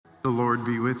The Lord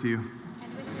be with you.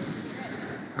 And with your spirit.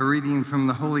 A reading from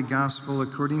the Holy Gospel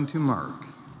according to Mark.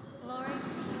 Glory to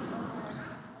you, O Lord.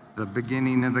 The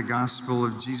beginning of the Gospel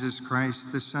of Jesus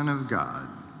Christ, the Son of God.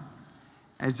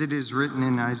 As it is written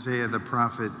in Isaiah the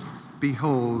prophet,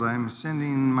 "Behold, I am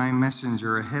sending my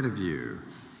messenger ahead of you.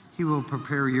 He will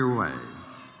prepare your way."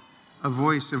 A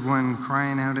voice of one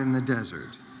crying out in the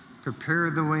desert, "Prepare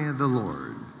the way of the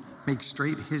Lord, make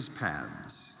straight his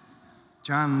paths."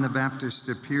 John the Baptist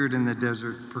appeared in the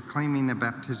desert, proclaiming a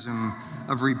baptism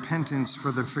of repentance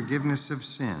for the forgiveness of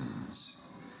sins.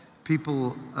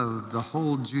 People of the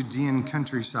whole Judean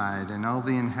countryside and all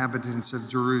the inhabitants of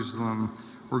Jerusalem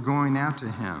were going out to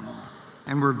him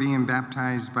and were being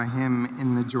baptized by him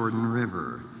in the Jordan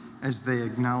River as they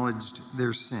acknowledged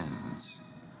their sins.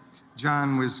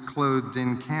 John was clothed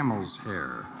in camel's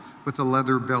hair with a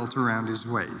leather belt around his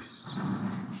waist.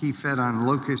 He fed on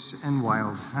locusts and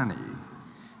wild honey.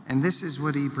 And this is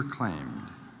what he proclaimed: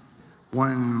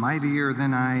 "One mightier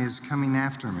than I is coming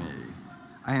after me.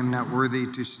 I am not worthy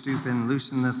to stoop and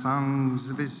loosen the thongs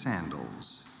of his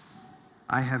sandals.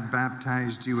 I have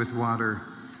baptized you with water.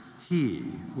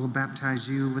 He will baptize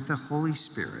you with the Holy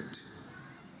Spirit."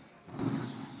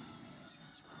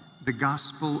 The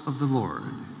Gospel of the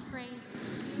Lord. Praise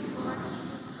to you, Lord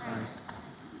Jesus Christ.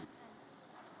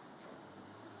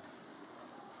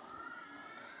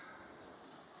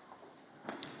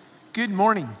 Good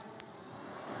morning.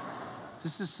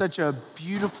 This is such a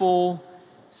beautiful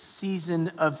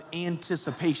season of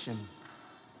anticipation.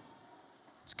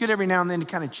 It's good every now and then to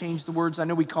kind of change the words. I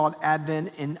know we call it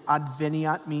Advent, and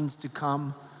adveniat means to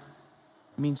come.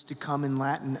 It means to come in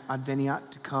Latin, adveniat,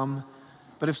 to come.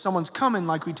 But if someone's coming,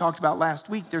 like we talked about last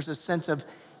week, there's a sense of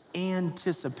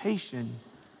anticipation.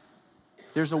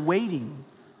 There's a waiting.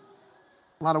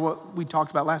 A lot of what we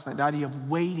talked about last night, the idea of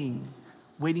waiting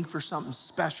for something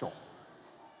special.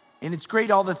 And it's great,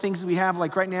 all the things that we have.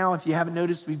 Like right now, if you haven't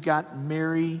noticed, we've got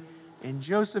Mary and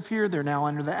Joseph here. They're now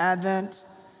under the Advent.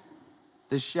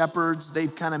 The shepherds,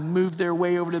 they've kind of moved their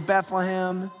way over to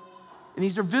Bethlehem. And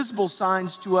these are visible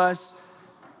signs to us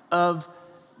of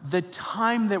the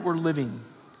time that we're living.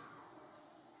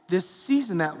 This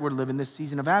season that we're living, this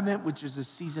season of Advent, which is a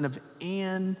season of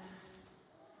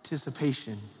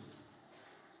anticipation.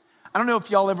 I don't know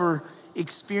if y'all ever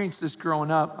experienced this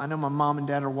growing up. I know my mom and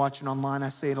dad are watching online. I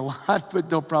say it a lot, but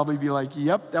they'll probably be like,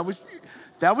 "Yep, that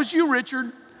was you,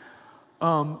 Richard."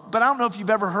 But I don't know if you've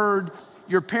ever heard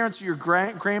your parents or your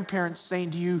grandparents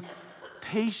saying to you,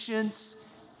 "Patience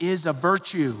is a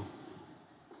virtue.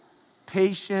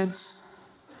 Patience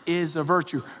is a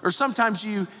virtue." Or sometimes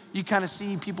you kind of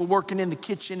see people working in the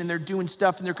kitchen and they're doing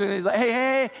stuff and they're cooking. Like,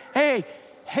 hey,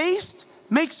 haste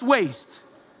makes waste.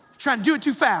 Trying to do it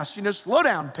too fast, slow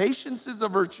down. Patience is a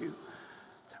virtue.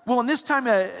 Well, in this time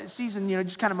of season,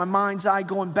 just kind of my mind's eye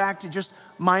going back to just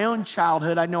my own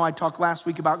childhood. I know I talked last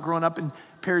week about growing up in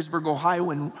Perrysburg,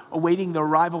 Ohio, and awaiting the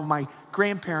arrival of my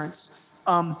grandparents.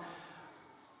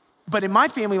 But in my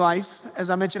family life,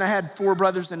 as I mentioned, I had 4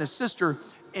 brothers and a sister.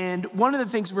 And one of the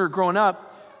things when we were growing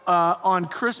up, on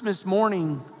Christmas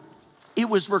morning, it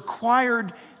was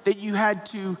required that you had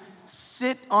to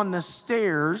sit on the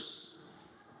stairs.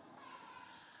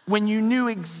 When you knew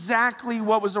exactly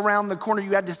what was around the corner,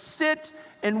 you had to sit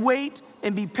and wait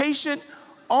and be patient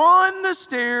on the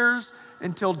stairs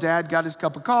until Dad got his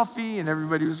cup of coffee and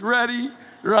everybody was ready,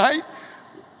 right?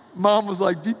 Mom was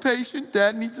like, "Be patient,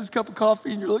 Dad needs his cup of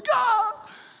coffee," and you're like, "Ah!"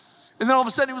 And then all of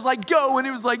a sudden it was like, go, and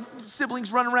it was like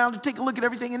siblings running around to take a look at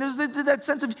everything, and it was that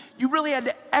sense of you really had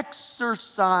to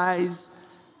exercise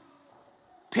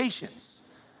patience.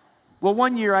 Well,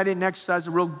 one year I didn't exercise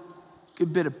a real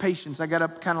good bit of patience. I got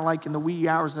up kind of like in the wee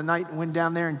hours of the night and went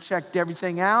down there and checked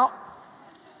everything out.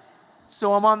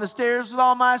 So I'm on the stairs with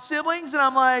all my siblings and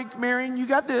I'm like, "Marion, you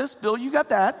got this. Bill, you got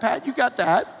that. Pat, you got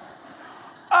that."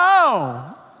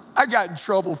 Oh, I got in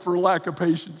trouble for lack of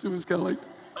patience. It was kind of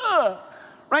like,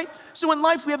 right? So in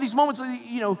life we have these moments of,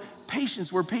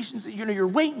 patience, where patience, you're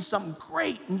waiting something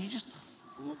great and you just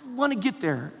want to get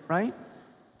there, right?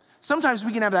 Sometimes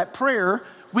we can have that prayer,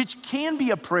 which can be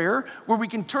a prayer where we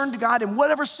can turn to God in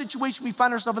whatever situation we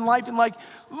find ourselves in life and like,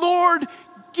 "Lord,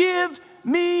 give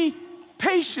me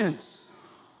patience."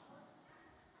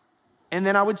 And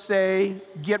then I would say,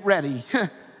 get ready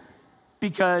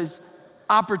because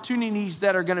opportunities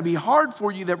that are gonna be hard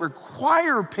for you that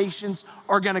require patience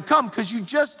are gonna come because you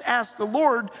just asked the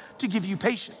Lord to give you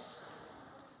patience.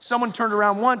 Someone turned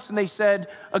around once and they said,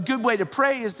 a good way to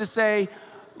pray is to say,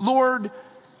 "Lord,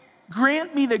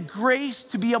 grant me the grace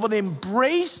to be able to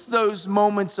embrace those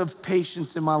moments of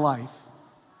patience in my life."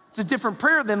 It's a different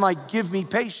prayer than like, "Give me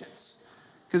patience."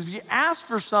 Because if you ask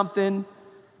for something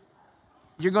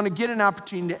you're gonna get an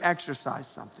opportunity to exercise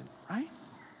something, right?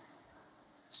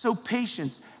 So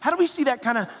patience. How do we see that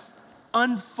kind of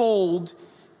unfold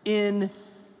in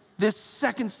this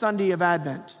second Sunday of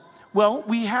Advent? Well,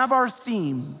 we have our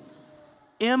theme,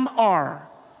 MR,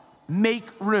 make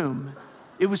room.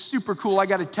 It was super cool. I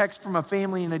got a text from a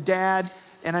family and a dad,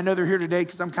 and I know they're here today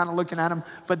because I'm kind of looking at them,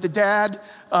 but the dad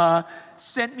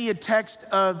sent me a text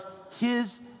of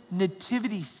his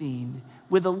nativity scene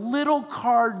with a little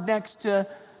card next to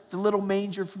the little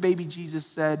manger for baby Jesus,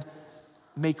 said,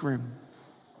 make room.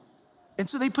 And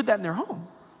so they put that in their home.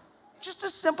 Just a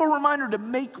simple reminder to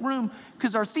make room,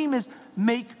 because our theme is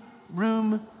make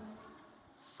room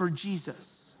for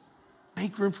Jesus.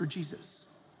 Make room for Jesus.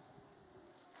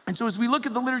 And so as we look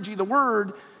at the liturgy of the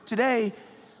word today,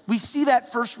 we see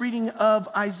that first reading of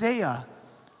Isaiah,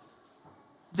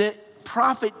 the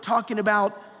prophet talking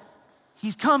about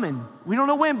he's coming. We don't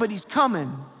know when, but he's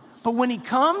coming. But when he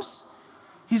comes,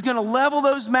 he's gonna level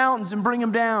those mountains and bring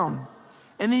them down.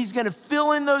 And then he's gonna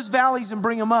fill in those valleys and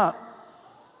bring them up.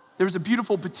 There was a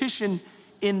beautiful petition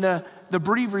in the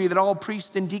breviary that all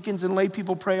priests and deacons and lay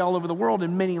people pray all over the world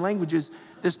in many languages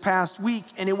this past week.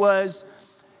 And it was,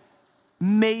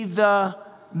 may the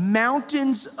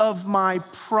mountains of my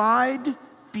pride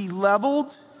be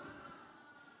leveled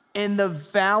and the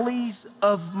valleys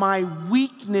of my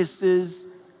weaknesses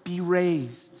be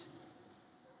raised.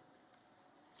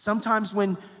 Sometimes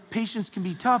when patience can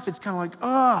be tough, it's kind of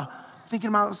like, thinking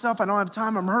about myself, I don't have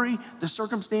time, I'm hurry, the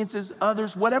circumstances,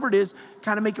 others, whatever it is,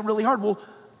 kind of make it really hard. Well,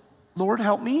 Lord,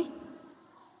 help me.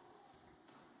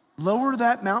 Lower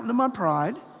that mountain of my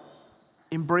pride,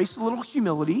 embrace a little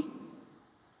humility,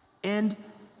 and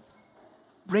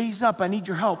raise up. I need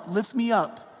your help. Lift me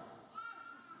up.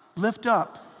 Lift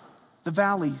up the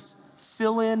valleys.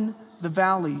 Fill in the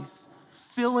valleys.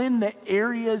 Fill in the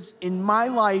areas in my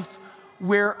life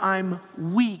where I'm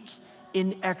weak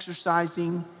in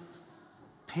exercising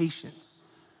patience.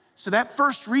 So that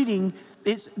first reading,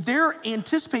 they're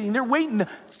anticipating, they're waiting.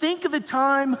 Think of the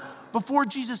time before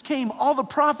Jesus came. All the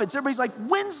prophets, everybody's like,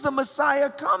 when's the Messiah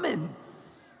coming?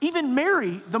 Even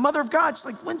Mary, the mother of God, she's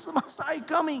like, when's the Messiah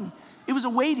coming? It was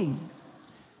awaiting.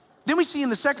 Then we see in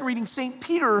the second reading, St.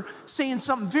 Peter saying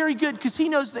something very good because he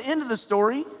knows the end of the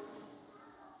story.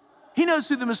 He knows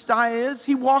who the Messiah is.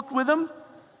 He walked with him.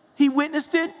 He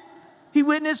witnessed it. He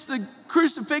witnessed the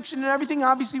crucifixion and everything.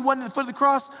 Obviously, he wasn't at the foot of the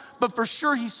cross, but for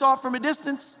sure he saw it from a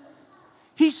distance.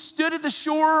 He stood at the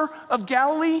shore of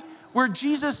Galilee where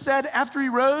Jesus said after he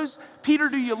rose, Peter,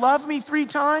 do you love me 3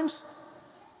 times?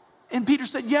 And Peter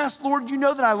said, yes, Lord, you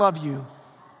know that I love you.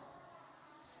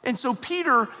 And so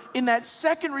Peter, in that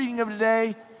second reading of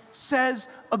today, says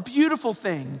a beautiful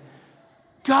thing.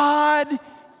 God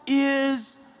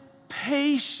is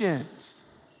patient.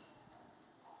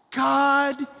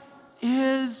 God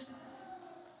is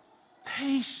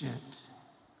patient.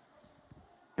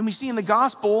 And we see in the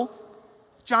gospel,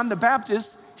 John the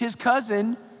Baptist, his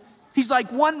cousin, he's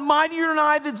like, one mightier than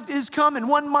I that is coming,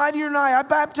 one mightier than I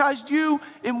baptized you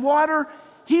in water.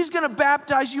 He's gonna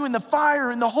baptize you in the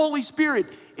fire and the Holy Spirit.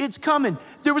 It's coming.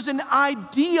 There was an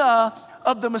idea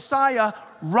of the Messiah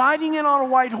riding in on a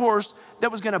white horse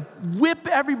that was gonna whip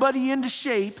everybody into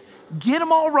shape, get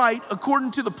them all right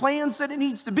according to the plans that it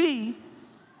needs to be,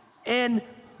 and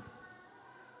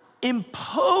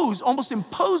almost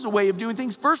impose a way of doing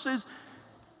things versus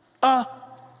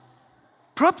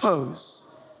propose.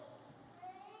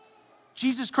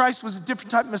 Jesus Christ was a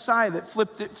different type of Messiah that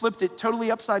flipped it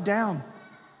totally upside down.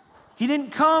 He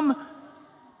didn't come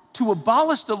to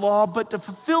abolish the law, but to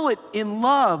fulfill it in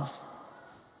love.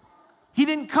 He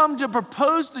didn't come to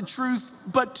propose the truth,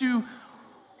 but to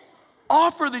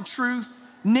offer the truth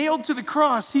nailed to the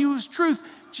cross. He was truth.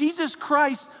 Jesus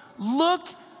Christ, look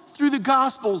through the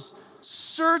Gospels,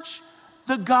 search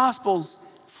the Gospels,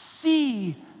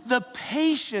 see the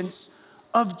patience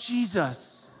of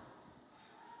Jesus.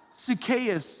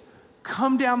 Zacchaeus,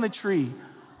 come down the tree.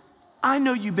 I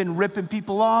know you've been ripping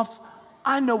people off.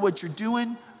 I know what you're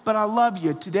doing, but I love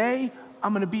you. Today,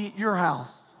 I'm gonna be at your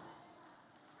house.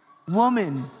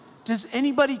 Woman, does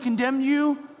anybody condemn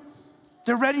you?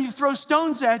 They're ready to throw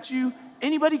stones at you.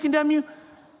 Anybody condemn you?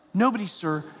 Nobody,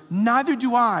 sir. Neither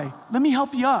do I. Let me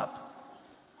help you up.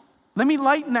 Let me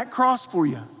lighten that cross for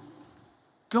you.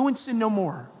 Go and sin no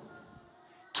more.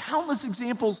 Countless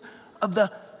examples of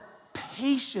the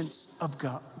patience of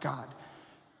God.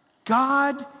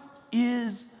 God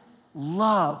is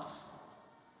love.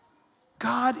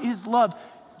 God is love.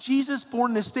 Jesus,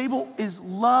 born in a stable, is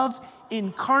love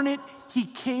incarnate. He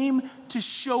came to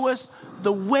show us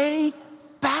the way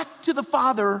back to the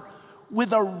Father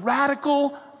with a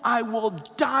radical, I will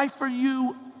die for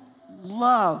you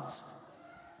love.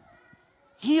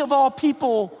 He of all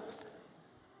people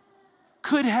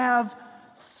could have,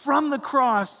 from the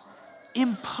cross,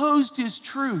 imposed his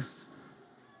truth,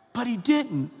 but he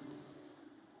didn't.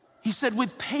 He said,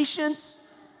 with patience,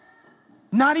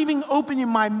 not even opening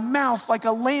my mouth like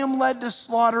a lamb led to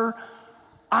slaughter,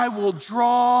 I will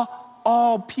draw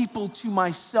all people to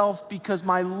myself because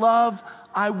my love,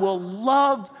 I will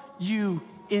love you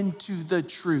into the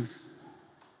truth.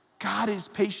 God is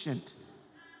patient.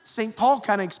 St. Paul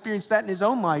kind of experienced that in his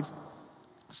own life.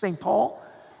 St. Paul,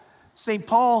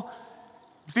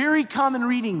 very common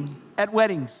reading at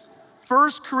weddings.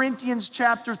 1 Corinthians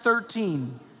chapter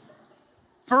 13.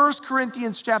 1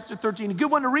 Corinthians chapter 13, a good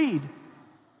one to read.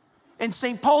 And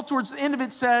St. Paul, towards the end of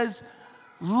it, says,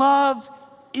 love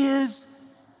is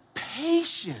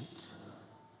patient.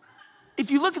 If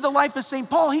you look at the life of St.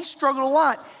 Paul, he struggled a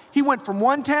lot. He went from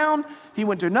one town, he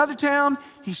went to another town,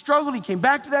 he struggled, he came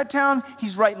back to that town,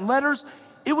 he's writing letters.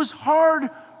 It was hard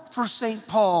for St.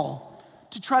 Paul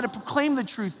to try to proclaim the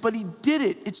truth, but he did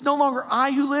it. It's no longer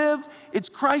I who live, it's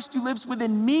Christ who lives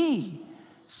within me.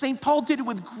 St. Paul did it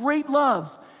with great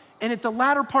love. And at the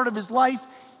latter part of his life,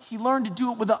 he learned to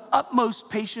do it with the utmost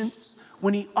patience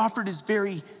when he offered his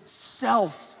very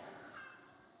self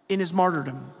in his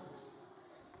martyrdom.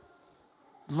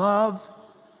 Love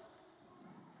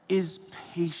is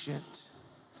patient.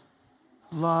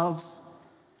 Love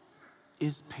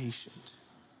is patient.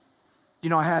 You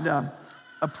know, I had a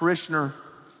parishioner.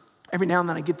 Every now and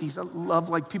then I get these, I love,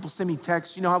 like, people send me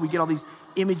texts. You know how we get all these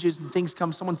images and things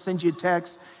come, someone sends you a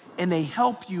text and they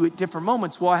help you at different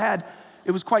moments. Well,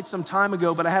 it was quite some time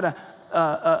ago, but I had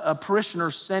a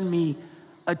parishioner send me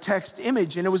a text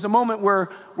image, and it was a moment where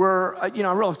you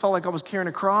know, I really felt like I was carrying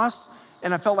a cross,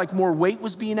 and I felt like more weight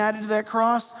was being added to that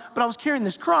cross, but I was carrying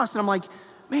this cross, and I'm like,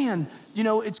 man, you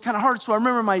know, it's kind of hard. So I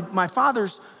remember my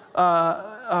father's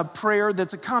prayer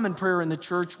that's a common prayer in the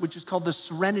church, which is called the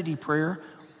Serenity Prayer.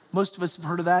 Most of us have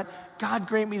heard of that. God,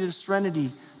 grant me the serenity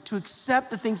to accept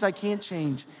the things I can't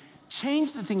change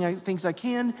the things I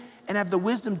can, and have the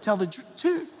wisdom to tell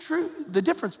the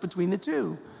difference between the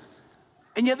two.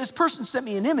 And yet this person sent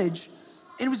me an image,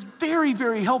 and it was very,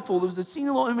 very helpful. There was a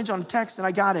single little image on a text, and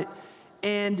I got it.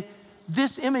 And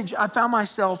this image, I found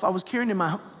myself, I was carrying it in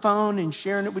my phone and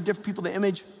sharing it with different people, the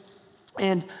image.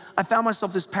 And I found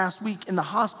myself this past week in the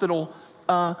hospital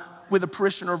with a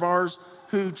parishioner of ours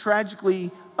who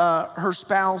tragically, her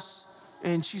spouse,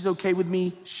 and she's okay with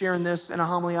me sharing this in a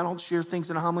homily. I don't share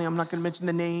things in a homily. I'm not gonna mention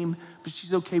the name, but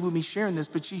she's okay with me sharing this.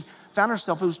 But she found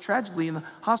herself, it was tragically in the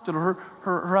hospital.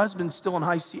 Her husband's still in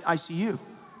ICU.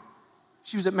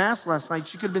 She was at Mass last night.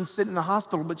 She could have been sitting in the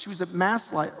hospital, but she was at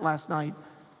Mass last night.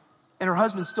 And her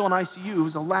husband's still in ICU. It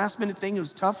was a last minute thing. It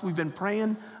was tough. We've been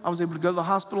praying. I was able to go to the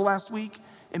hospital last week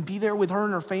and be there with her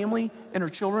and her family and her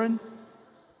children.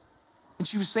 And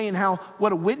she was saying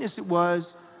what a witness it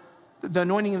was, the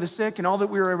anointing of the sick and all that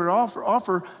we were able to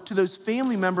offer to those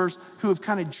family members who have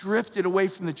kind of drifted away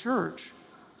from the church.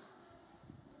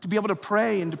 To be able to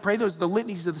pray and to pray the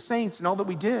litanies of the saints and all that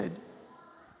we did.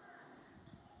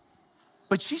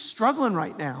 But she's struggling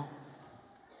right now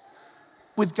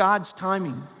with God's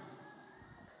timing.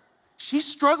 She's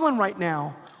struggling right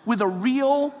now with a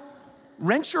real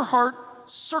wrench your heart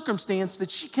circumstance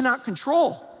that she cannot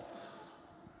control.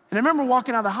 And I remember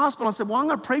walking out of the hospital and I said, well, I'm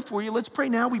gonna pray for you. Let's pray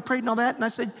now. We prayed and all that. And I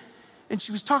said, and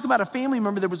she was talking about a family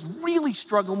member that was really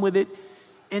struggling with it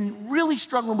and really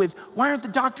struggling with, why aren't the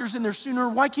doctors in there sooner?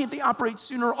 Why can't they operate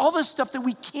sooner? All this stuff that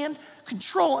we can't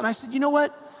control. And I said, you know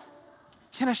what?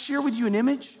 Can I share with you an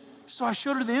image? So I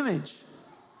showed her the image.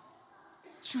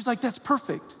 She was like, that's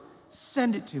perfect.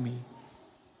 Send it to me.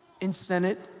 And send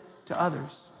it to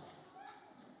others.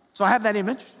 So I have that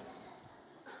image.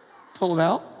 Pull it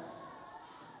out.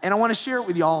 And I want to share it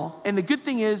with y'all. And the good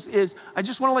thing is I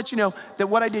just want to let you know that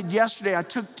what I did yesterday, I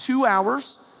took 2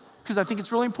 hours, because I think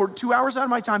it's really important, 2 hours out of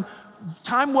my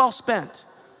time well spent,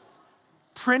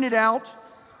 printed out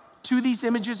 2 of these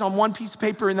images on 1 piece of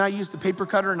paper, and I used the paper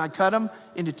cutter and I cut them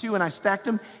into 2 and I stacked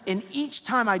them. And each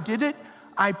time I did it,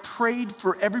 I prayed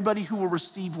for everybody who will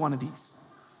receive one of these.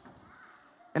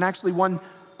 And actually one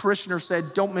parishioner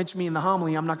said, don't mention me in the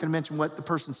homily. I'm not gonna mention what the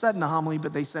person said in the homily,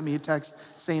 but they sent me a text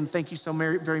saying, thank you so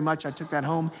very much. I took that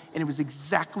home and it was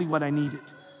exactly what I needed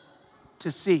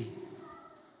to see.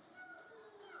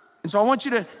 And so I want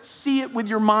you to see it with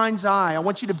your mind's eye. I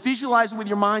want you to visualize it with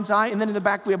your mind's eye. And then in the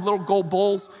back, we have little gold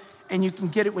bowls and you can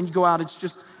get it when you go out. It's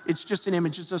just an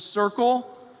image. It's a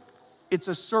circle. It's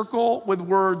a circle with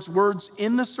words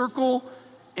in the circle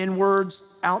and words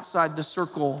outside the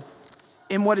circle.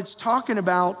 And what it's talking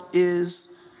about is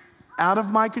out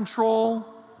of my control,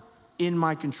 in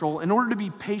my control. In order to be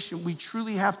patient, we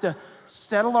truly have to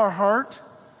settle our heart,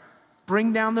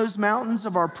 bring down those mountains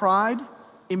of our pride,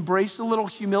 embrace a little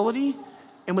humility,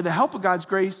 and with the help of God's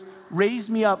grace, raise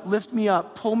me up, lift me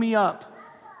up, pull me up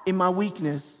in my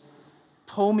weakness.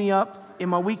 Pull me up in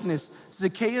my weakness.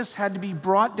 Zacchaeus had to be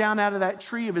brought down out of that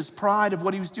tree of his pride of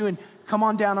what he was doing. Come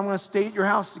on down, I'm gonna stay at your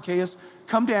house, Zacchaeus.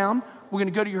 Come down, we're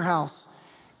gonna go to your house.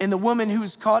 And the woman who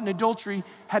was caught in adultery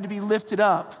had to be lifted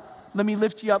up. Let me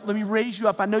lift you up, let me raise you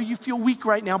up. I know you feel weak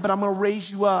right now, but I'm gonna raise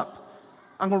you up.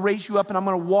 I'm gonna raise you up and I'm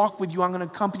gonna walk with you, I'm gonna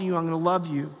accompany you, I'm gonna love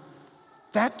you.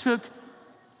 That took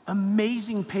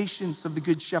amazing patience of the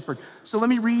Good Shepherd. So let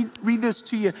me read this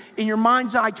to you. In your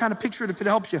mind's eye, kind of picture it if it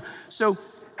helps you. So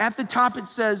at the top it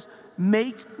says,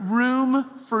 make room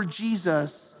for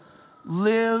Jesus,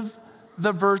 live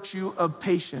the virtue of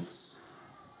patience.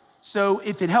 So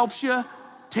if it helps you,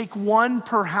 take one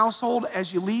per household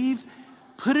as you leave,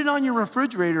 put it on your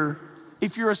refrigerator.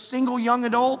 If you're a single young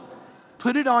adult,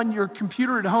 put it on your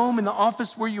computer at home in the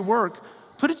office where you work.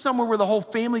 Put it somewhere where the whole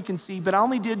family can see, but I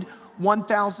only did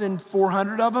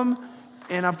 1,400 of them,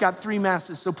 and I've got 3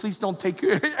 masses, so please don't take,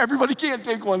 everybody can't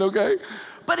take one, okay?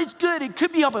 But it's good, it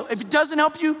could be helpful. If it doesn't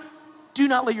help you,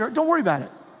 don't worry about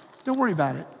it. Don't worry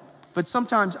about it. But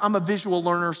sometimes I'm a visual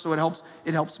learner, so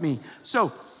it helps me.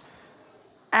 So,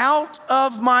 out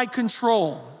of my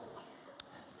control.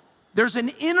 There's an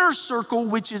inner circle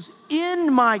which is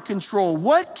in my control.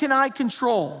 What can I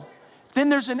control? Then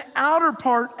there's an outer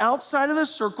part outside of the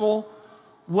circle,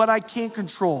 what I can't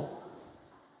control.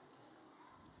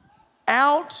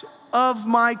 Out of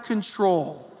my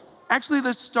control. Actually,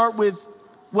 let's start with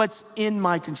what's in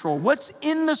my control. What's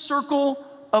in the circle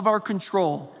of our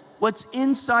control? What's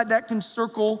inside that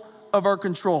circle of our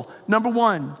control? Number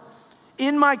 1,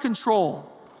 in my control,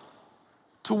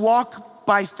 to walk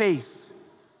by faith.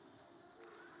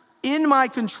 In my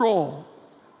control,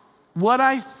 what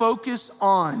I focus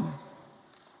on.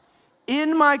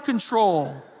 In my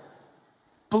control,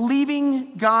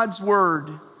 believing God's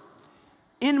word.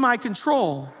 In my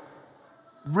control,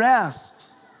 rest.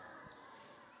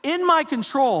 In my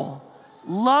control,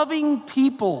 loving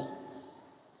people.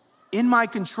 In my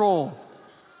control,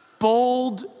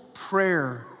 bold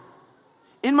prayer.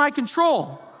 In my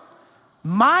control,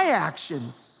 my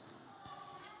actions.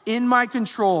 In my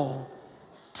control,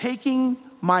 taking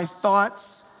my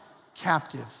thoughts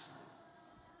captive.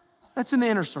 That's in the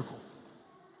inner circle.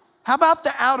 How about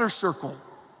the outer circle?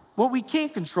 What we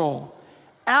can't control.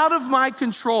 Out of my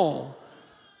control,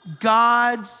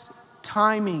 God's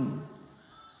timing.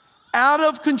 Out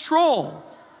of control,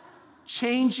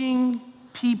 changing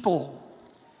people.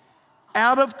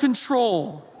 Out of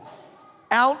control,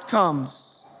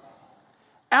 outcomes.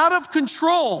 Out of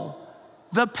control,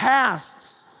 the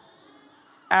past.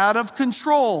 Out of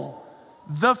control,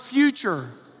 the future.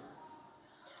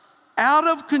 Out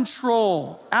of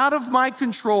control, out of my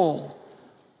control,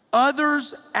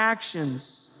 others'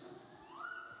 actions.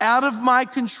 Out of my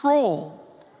control,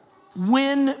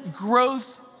 when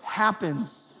growth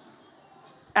happens.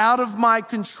 Out of my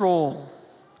control,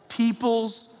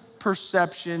 people's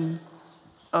perception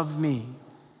of me.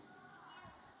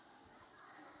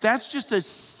 That's just a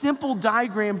simple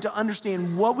diagram to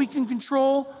understand what we can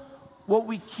control, what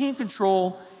we can't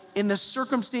control in the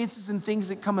circumstances and things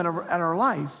that come at our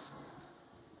life,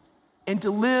 and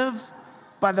to live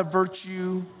by the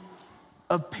virtue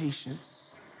of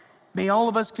patience. May all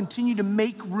of us continue to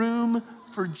make room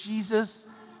for Jesus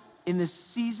in this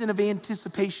season of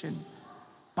anticipation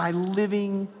by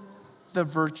living the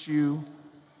virtue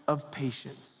of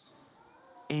patience.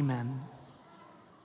 Amen.